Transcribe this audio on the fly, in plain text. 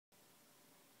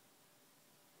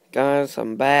Guys,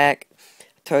 I'm back.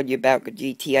 I told you about the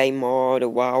GTA mod a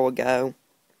while ago.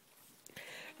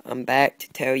 I'm back to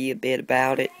tell you a bit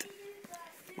about it.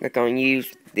 We're going to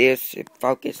use this to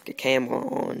focus the camera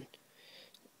on.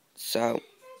 So,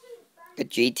 the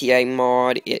GTA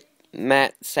mod, it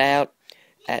maxes out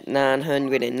at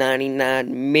 $999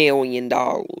 million.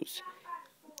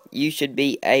 You should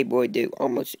be able to do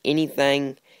almost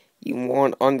anything you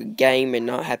want on the game and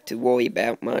not have to worry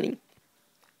about money.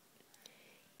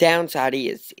 Downside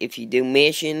is, if you do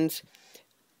missions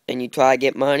and you try to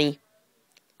get money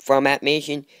from that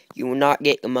mission, you will not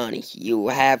get the money. You will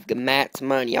have the max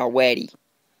money already.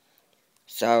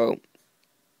 So,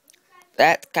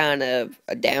 that's kind of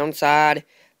a downside,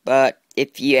 but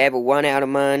if you ever run out of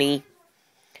money,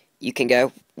 you can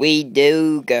go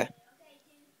redo the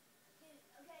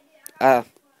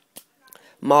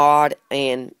mod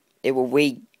and it will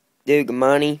redo the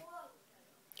money.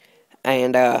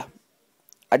 And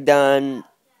I done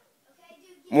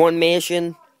one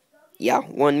mission,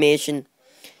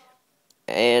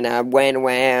 and I went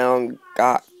around,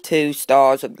 got 2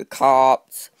 stars of the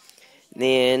cops,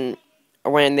 then I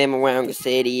ran them around the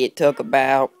city. It took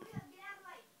about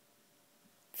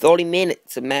 30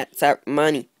 minutes to max out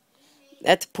money.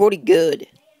 That's pretty good.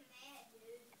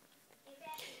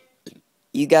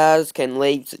 You guys can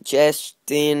leave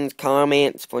suggestions,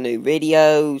 comments for new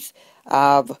videos.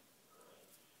 I've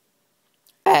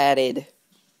added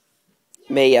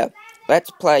me a Let's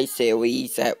Play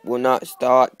series that will not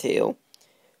start till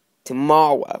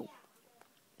tomorrow.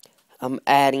 I'm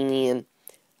adding in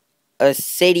a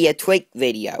City of Tweak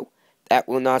video that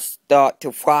will not start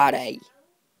till Friday.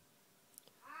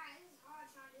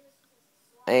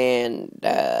 And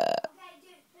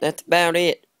that's about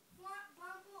it.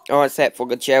 Oh, except for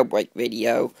the jailbreak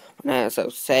video on ISO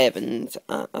 7s.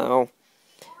 I'll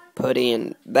put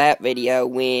in that video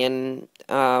when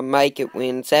make it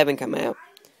when 7 come out.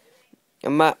 I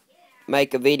might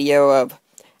make a video of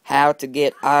how to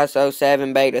get ISO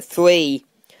 7 Beta 3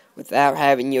 without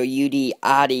having your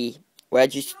UDID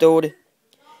registered.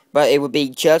 But it would be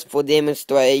just for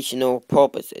demonstrational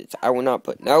purposes. I will not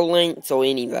put no links or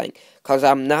anything, because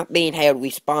I'm not being held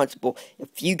responsible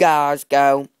if you guys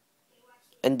go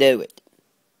and do it.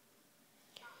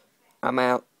 I'm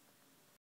out.